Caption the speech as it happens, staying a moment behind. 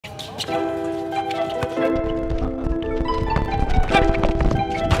We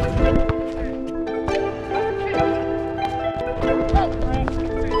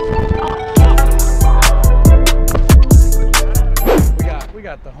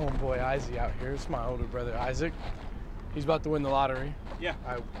got the homeboy Isaac out here. It's my older brother Isaac. He's about to win the lottery. Yeah.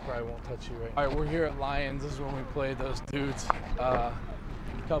 I probably won't touch you right. All right, we're here at Lions. This is when we played those dudes a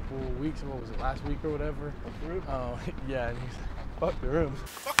couple weeks. What was it, last week or whatever? Fuck the room. Oh, yeah. And he's, fuck the room.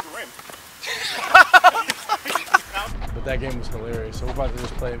 Fuck the rim. But that game was hilarious. So we're about to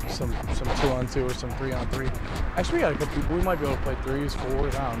just play some 2-on-2 or some 3-on-3. Actually, we got a couple people. We might be able to play 3s,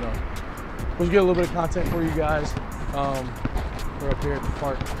 4s. I don't know. We'll get a little bit of content for you guys. We're up here at the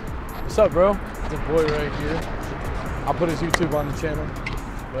park. What's up, bro? The boy right here. I'll put his YouTube on the channel.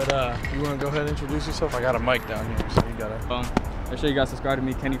 But you want to go ahead and introduce yourself? I got a mic down here, so you gotta. Make sure you guys subscribe to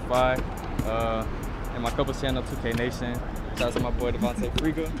me, Kenny5, and my couple channel, 2K Nation. Shout out to my boy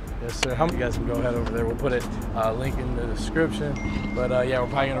Friga. Yes, sir. How many guys can go ahead over there? We'll put it link in the description. But yeah, we're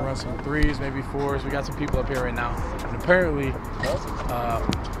probably gonna run some 3s, maybe 4s. We got some people up here right now, and apparently,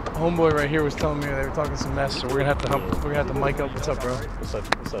 homeboy right here was telling me they were talking some mess, so we're gonna have to help. We're gonna have to mic up. What's up, bro? What's up,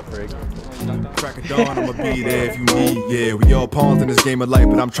 Friga? Crack of dawn, I'ma be there if you need, yeah. We all pawns in this game of life,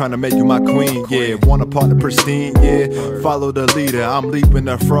 but I'm trying to make you my queen, yeah. Want a partner pristine, yeah. Follow the leader, I'm leaping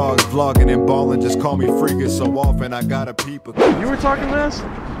the frogs, vlogging and balling. Just call me Friga so often, I gotta peep. You were talking mess?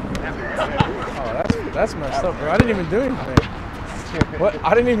 Oh, that's messed up, bro. I didn't even do anything. What?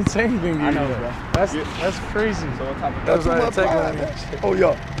 I didn't even say anything to you. I know, bro. That's crazy. So what type of That was right. Oh,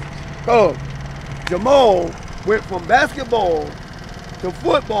 yeah. Oh, Jamal went from basketball to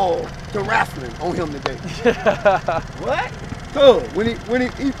football to wrestling on him today. What? Cause when he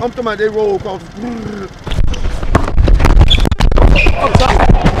I'm talking about they roll across.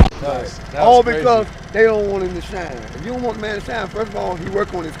 All because they don't want him to shine. If you don't want the man to shine, first of all, he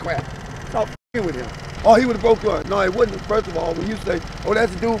work on his craft. Stop f***ing with him. Oh, he would have broke yours. No, it wouldn't. First of all, when you say, oh,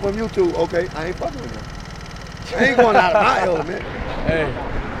 that's a dude from YouTube, okay, I ain't fucking with him. I ain't going out of my element.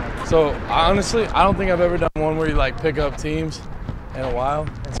 Hey, so honestly, I don't think I've ever done one where you like pick up teams in a while.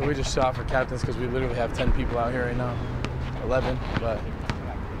 And so we just shot for captains because we literally have 10 people out here right now. 11, but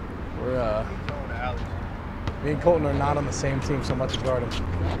we're, me and Colton are not on the same team, so I'm about to guard him.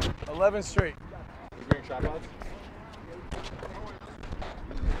 11 straight. You bring shot pods?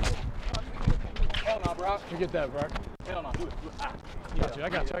 Hell no, bro. You get that, bro. Hell no. Do it. Ah. I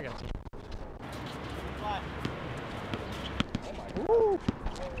got you. Woo.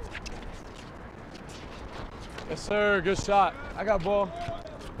 Yes, sir. Good shot. I got ball.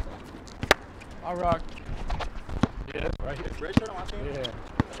 I rock. Yeah, that's right here. Red shirt on my team? Yeah.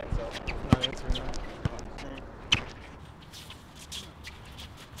 I think so. No, that's right.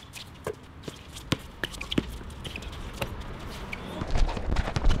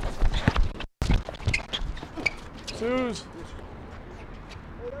 Twos.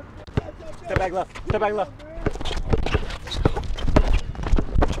 Step back left. Step back left.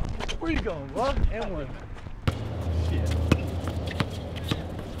 Where you going, bro? And one. Shit.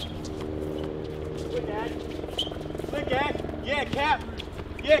 Flick at. Yeah, cap.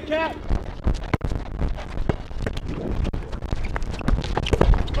 Yeah, cap.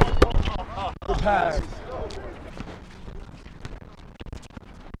 Good pass.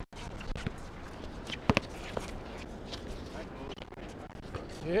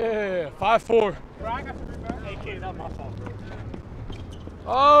 Yeah, 5-4. Bro, I got the rebound. Hey, kid, that's my fault, bro.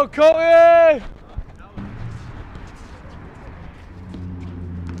 Oh, Cody!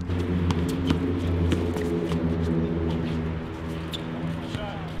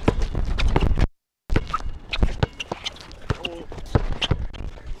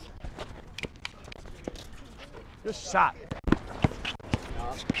 Good shot.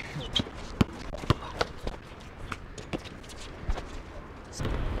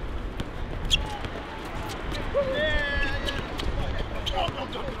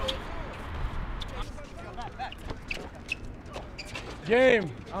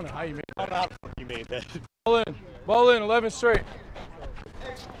 Game. I don't know how you made that. I don't know how the fuck you made that. Ball in, 11 straight.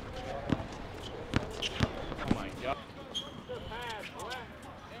 Oh my god.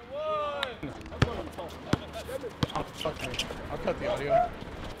 Oh, fuck me. I'll cut the audio.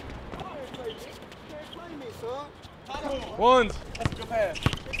 Ones. That's a good pass.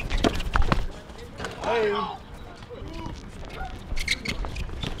 Hey.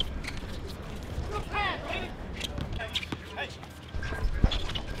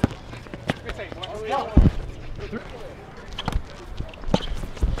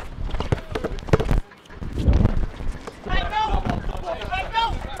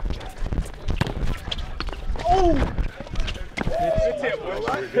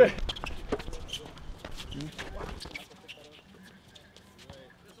 Watch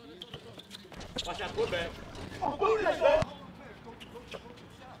that foot back.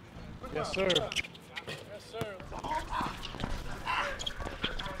 Yes, sir. Yes, sir.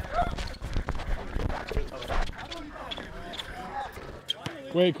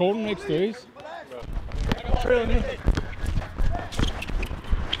 Wait, Colton makes threes? Trailing you.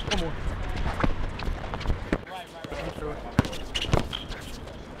 One more.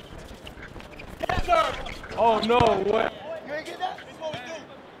 Yes, sir. Oh, no way. You ain't get that? This is what we do.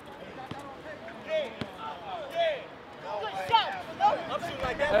 I'm shooting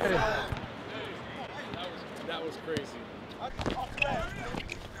like that. Hey. That was crazy.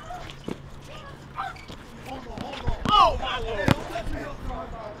 Oh, my Lord.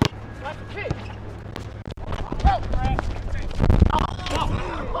 That's a kick.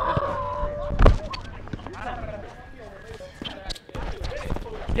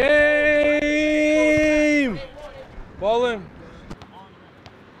 Game! Ball in.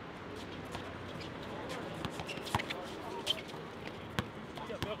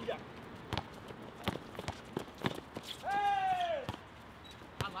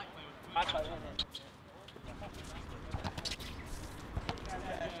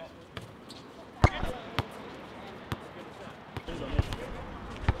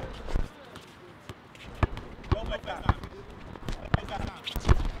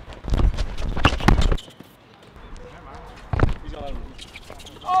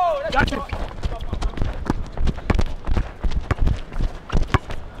 Got you.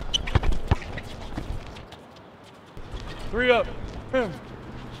 Three up. Him.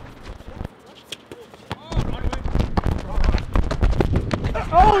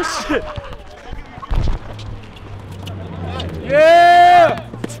 Oh shit! Yeah!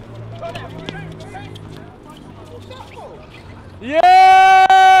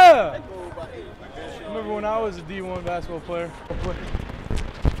 Yeah! Remember when I was a D1 basketball player?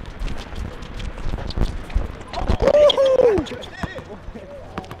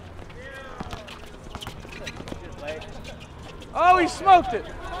 Oh, he smoked it!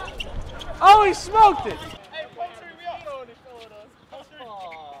 Oh, he smoked it!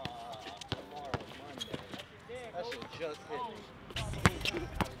 That shit just hit me.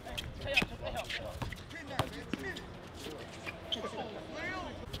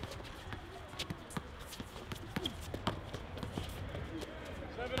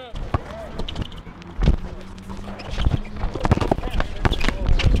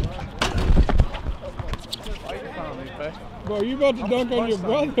 Bro, you about to dunk on your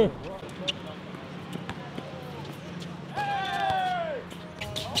brother.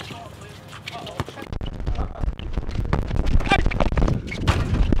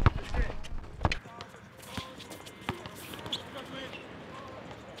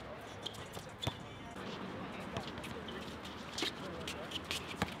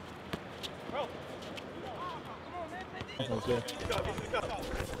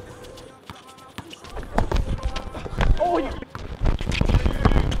 Oh, you.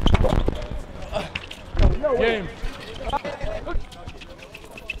 Game.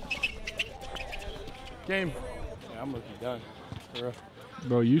 Game. Yeah, I'm looking done. For real.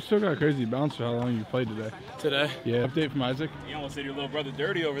 Bro, you still got crazy bounce for how long you played today. Today? Yeah, update from Isaac. You almost did your little brother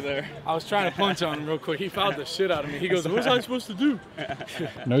dirty over there. I was trying to punch on him real quick. He fouled the shit out of me. He goes, what was I supposed to do?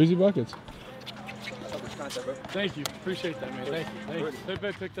 No easy buckets. Thank you. Appreciate that, man. Thank you.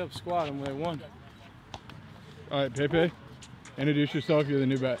 Pepe picked up squad and they won. All right, Pepe, introduce yourself. You're the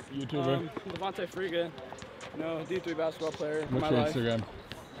new YouTuber. Devontae Friga, D3 basketball player. What's your Instagram?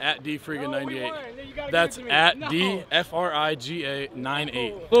 At DFriga98. That's at DFRIGA98.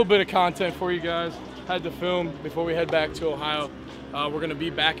 A little bit of content for you guys. Had to film before we head back to Ohio. We're gonna be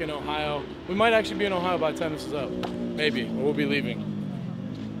back in Ohio. We might actually be in Ohio by the time this is up. Maybe, or we'll be leaving.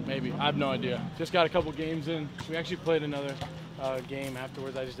 Maybe, I have no idea. Just got a couple games in. We actually played another game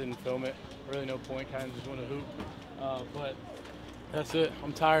afterwards. I just didn't film it. Really no point, kind of just want to hoop. But that's it,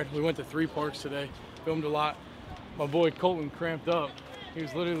 I'm tired. We went to 3 parks today, filmed a lot. My boy Colton cramped up. He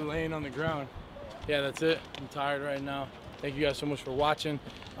was literally laying on the ground. Yeah, that's it. I'm tired right now. Thank you guys so much for watching.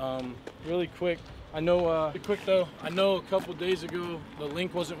 Really quick, I know a couple days ago the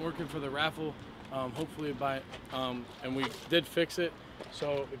link wasn't working for the raffle. Hopefully and we did fix it.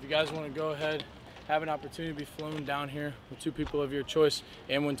 So if you guys want to go ahead, have an opportunity to be flown down here with 2 people of your choice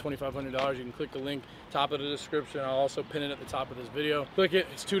and win $2,500, you can click the link top of the description. I'll also pin it at the top of this video. Click it.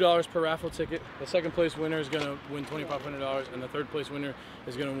 It's $2 per raffle ticket. The second place winner is going to win $2,500 and the third place winner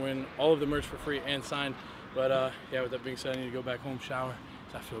is going to win all of the merch for free and signed. But yeah, with that being said, I need to go back home, shower,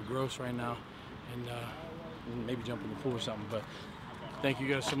 because I feel gross right now, and maybe jump in the pool or something. But Thank you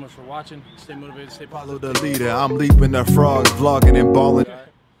guys so much for watching. Stay motivated, stay Follow positive. the leader. I'm leaping the frogs, vlogging and balling.